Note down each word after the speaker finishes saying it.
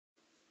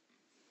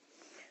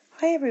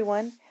Hi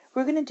everyone.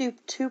 We're going to do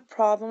two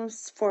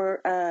problems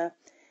for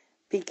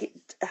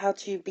how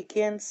to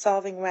begin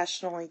solving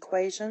rational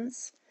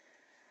equations.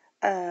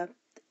 The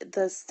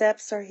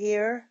steps are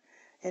here,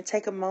 and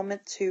take a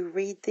moment to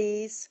read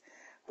these.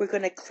 We're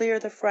going to clear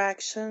the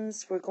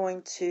fractions. We're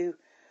going to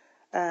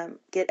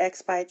get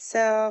x by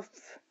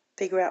itself,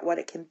 figure out what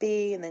it can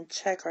be, and then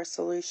check our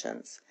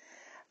solutions.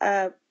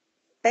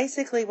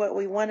 Basically what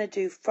we want to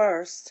do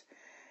first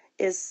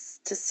is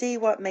to see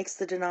what makes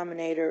the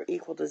denominator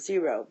equal to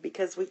 0,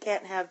 because we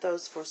can't have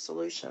those for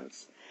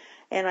solutions.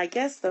 And I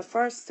guess the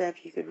first step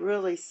you could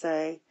really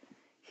say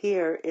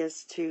here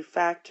is to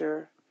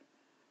factor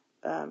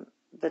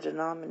the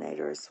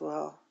denominator as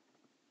well.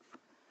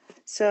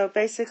 So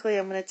basically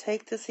I'm going to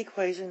take this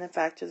equation and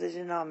factor the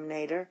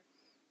denominator.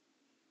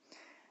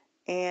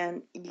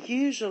 And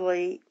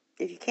usually,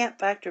 if you can't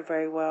factor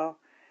very well,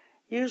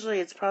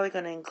 usually it's probably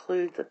going to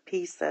include the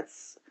piece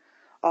that's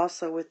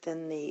also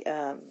within the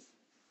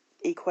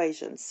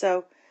equation.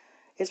 So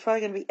it's probably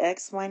going to be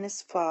x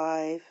minus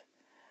 5,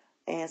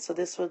 and so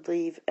this would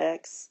leave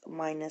x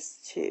minus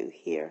 2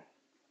 here.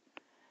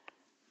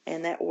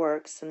 And that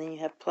works. And then you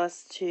have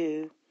plus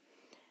 2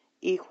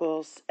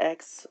 equals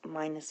x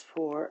minus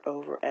 4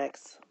 over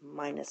x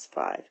minus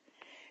 5.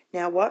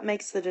 Now, what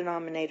makes the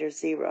denominator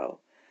 0?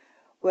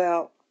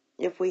 Well,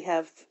 if we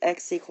have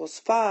x equals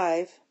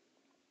 5,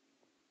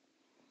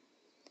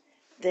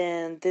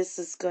 then this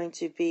is going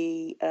to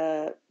be,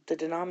 the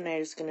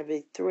denominator is going to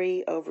be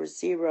 3 over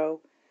 0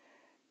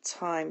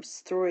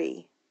 times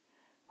 3,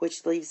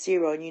 which leaves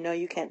 0, and you know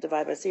you can't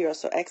divide by 0,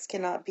 so x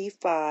cannot be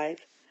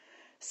 5.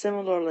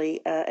 Similarly,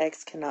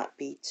 x cannot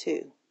be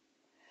 2.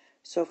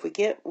 So if we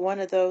get one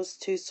of those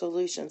two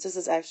solutions, this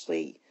is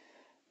actually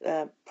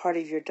part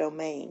of your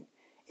domain.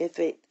 If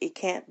it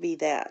can't be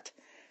that.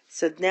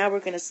 So now we're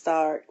going to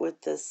start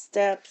with the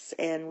steps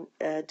and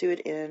do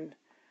it in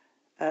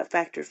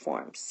factored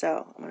form.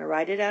 So I'm going to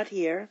write it out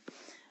here.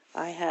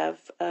 I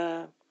have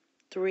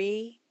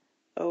 3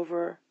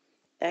 over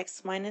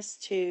x minus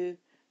 2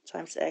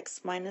 times x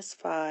minus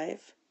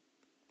 5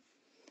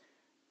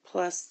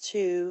 plus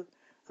 2,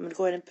 I'm going to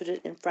go ahead and put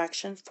it in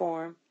fraction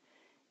form,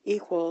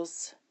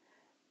 equals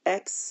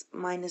x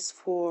minus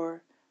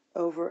 4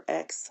 over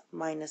x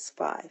minus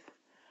 5.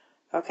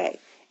 Okay,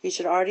 you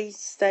should already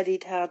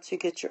studied how to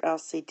get your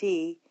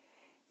LCD.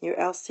 Your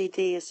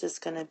LCD is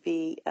just going to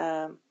be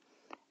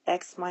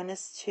x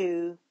minus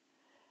 2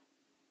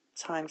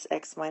 times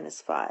x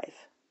minus 5.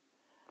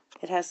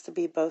 It has to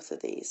be both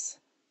of these.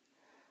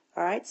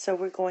 Alright, so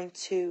we're going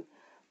to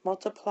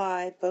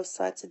multiply both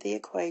sides of the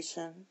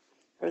equation,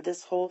 or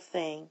this whole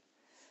thing,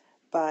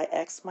 by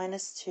x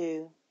minus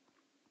 2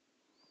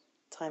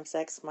 times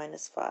x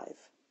minus 5.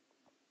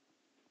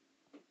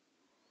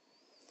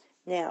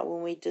 Now,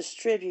 when we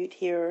distribute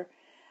here,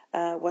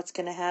 what's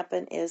going to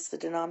happen is the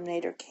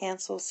denominator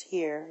cancels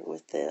here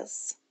with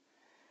this.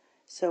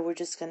 So we're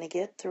just going to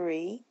get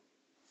 3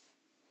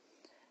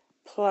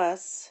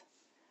 plus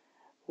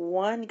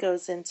 1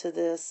 goes into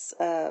this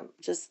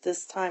just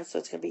this time, so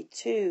it's going to be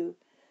 2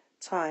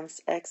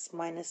 times x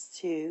minus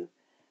 2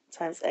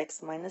 times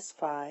x minus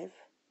 5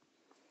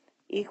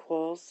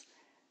 equals,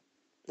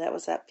 that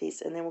was that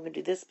piece, and then we're going to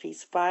do this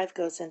piece. 5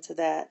 goes into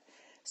that,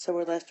 so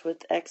we're left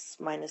with x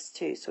minus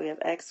 2. So we have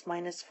x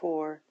minus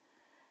 4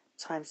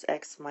 times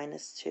x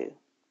minus 2.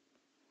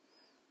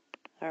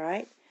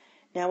 Alright,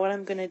 now what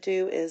I'm going to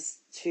do is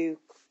to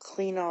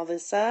clean all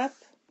this up.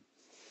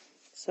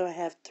 So I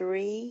have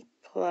 3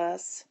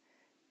 plus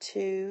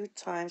 2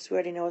 times, we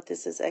already know what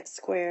this is, x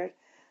squared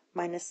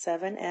minus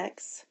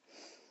 7x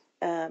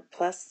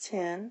plus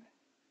 10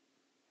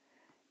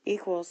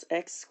 equals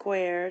x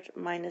squared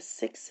minus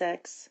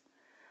 6x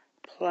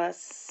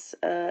plus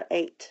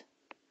 8.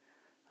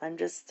 I'm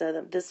just,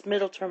 this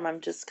middle term, I'm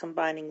just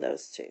combining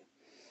those two.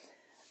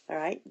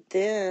 Alright,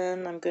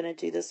 then I'm going to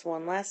do this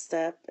one last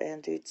step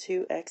and do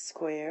 2x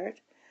squared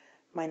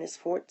minus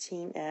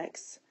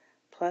 14x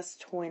plus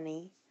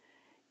 20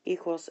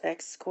 equals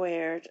x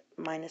squared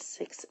minus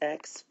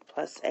 6x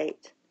plus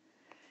 8.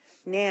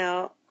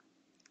 Now,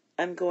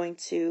 I'm going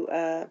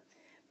to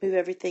move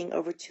everything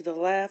over to the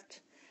left.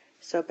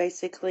 So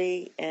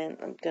basically, and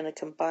I'm going to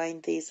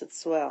combine these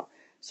as well.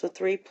 So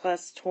 3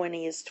 plus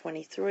 20 is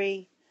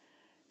 23.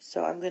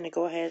 So I'm going to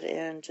go ahead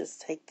and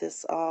just take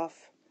this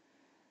off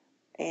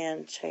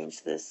and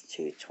change this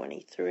to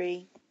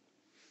 23.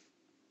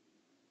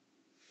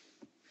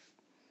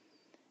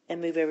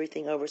 And move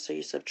everything over. So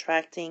you're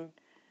subtracting,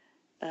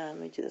 let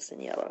me do this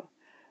in yellow.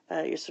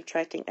 You're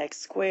subtracting x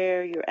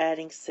squared, you're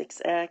adding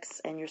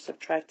 6x, and you're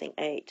subtracting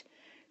 8.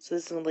 So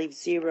this is going to leave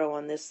 0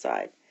 on this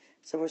side.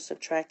 So we're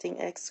subtracting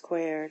x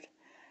squared,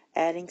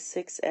 adding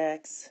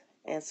 6x,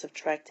 and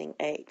subtracting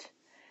 8.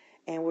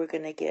 And we're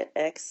going to get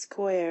x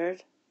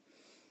squared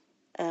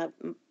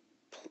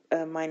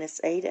minus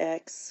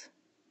 8x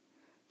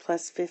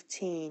plus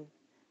 15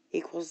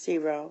 equals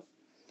 0.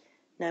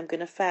 Now I'm going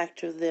to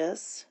factor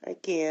this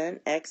again.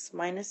 X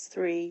minus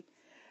 3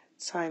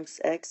 times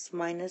x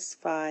minus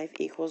 5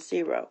 equals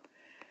 0.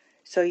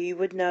 So you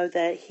would know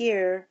that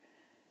here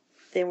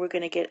then we're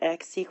going to get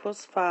x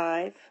equals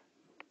 5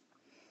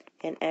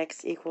 and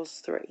x equals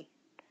 3.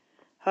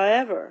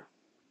 However,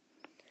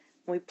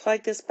 when we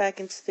plug this back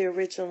into the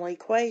original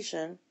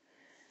equation,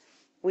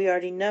 we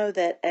already know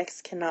that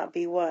x cannot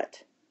be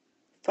what?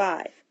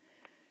 5.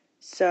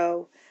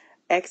 So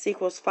x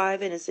equals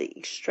 5 and is the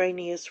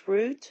extraneous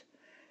root,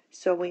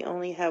 so we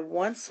only have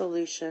one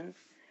solution,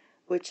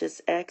 which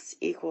is x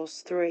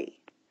equals 3.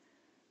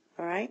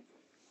 Alright?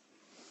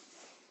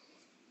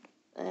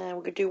 And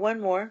we're going to do one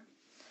more.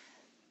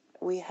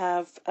 We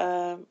have,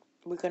 we're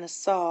going to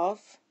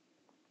solve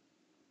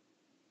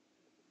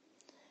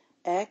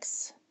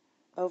x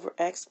over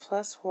x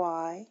plus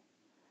y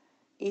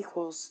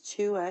equals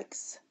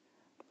 2x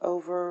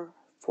over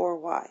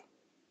 4y.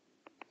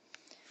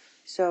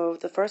 So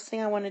the first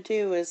thing I want to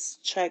do is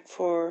check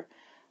for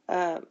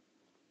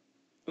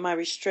my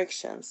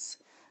restrictions.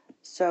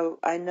 So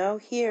I know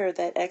here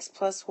that x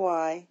plus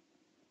y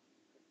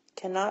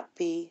cannot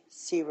be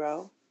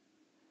 0.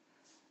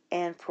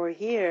 And for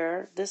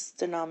here, this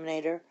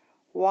denominator,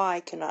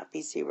 y cannot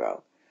be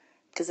 0.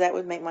 Because that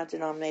would make my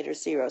denominator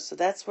 0. So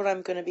that's what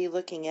I'm going to be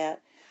looking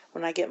at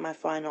when I get my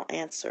final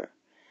answer.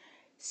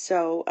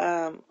 So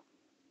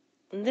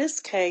in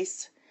this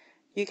case,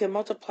 you can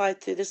multiply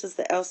through, this is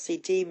the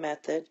LCD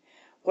method.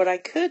 What I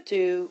could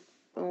do,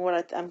 and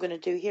what I'm going to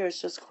do here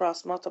is just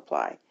cross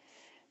multiply.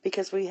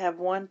 Because we have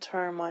one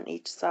term on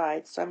each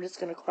side. So I'm just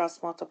going to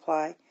cross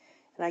multiply.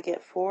 And I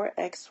get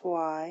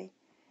 4xy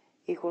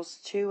equals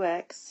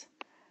 2x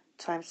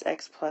times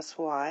x plus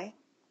y.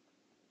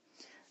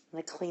 I'm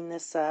going to clean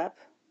this up.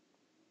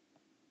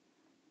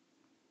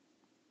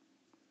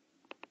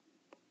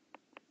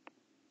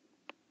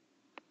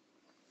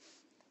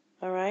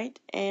 Alright,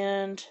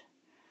 and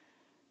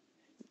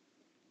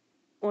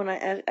when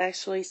I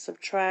actually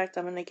subtract,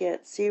 I'm going to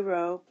get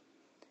 0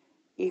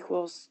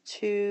 equals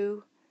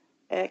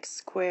 2x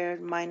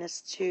squared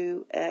minus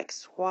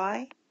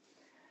 2xy.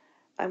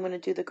 I'm going to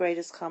do the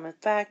greatest common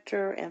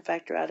factor and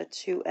factor out of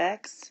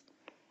 2x,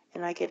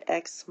 and I get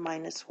x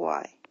minus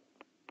y.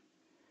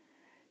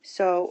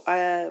 So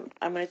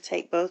I'm going to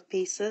take both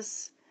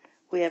pieces.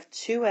 We have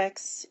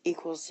 2x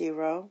equals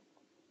 0,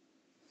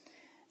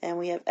 and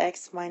we have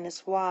x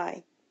minus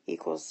y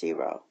equals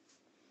 0.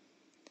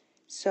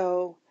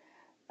 So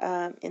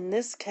in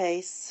this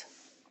case,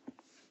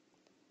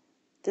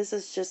 this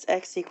is just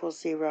x equals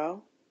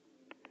 0,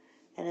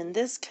 and in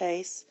this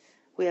case,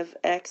 we have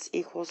x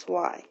equals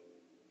y.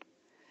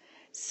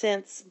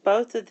 Since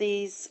both of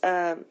these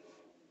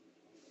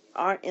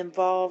aren't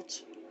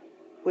involved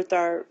with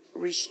our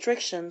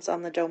restrictions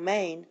on the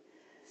domain,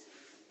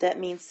 that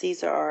means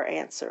these are our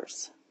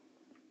answers.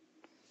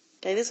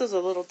 Okay, this was a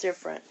little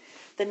different.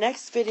 The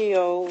next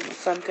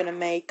videos I'm going to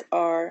make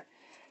are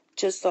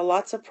just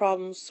lots of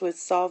problems with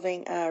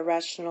solving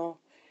rational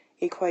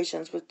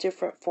equations with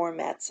different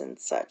formats and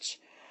such.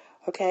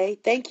 Okay,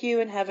 thank you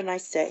and have a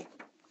nice day.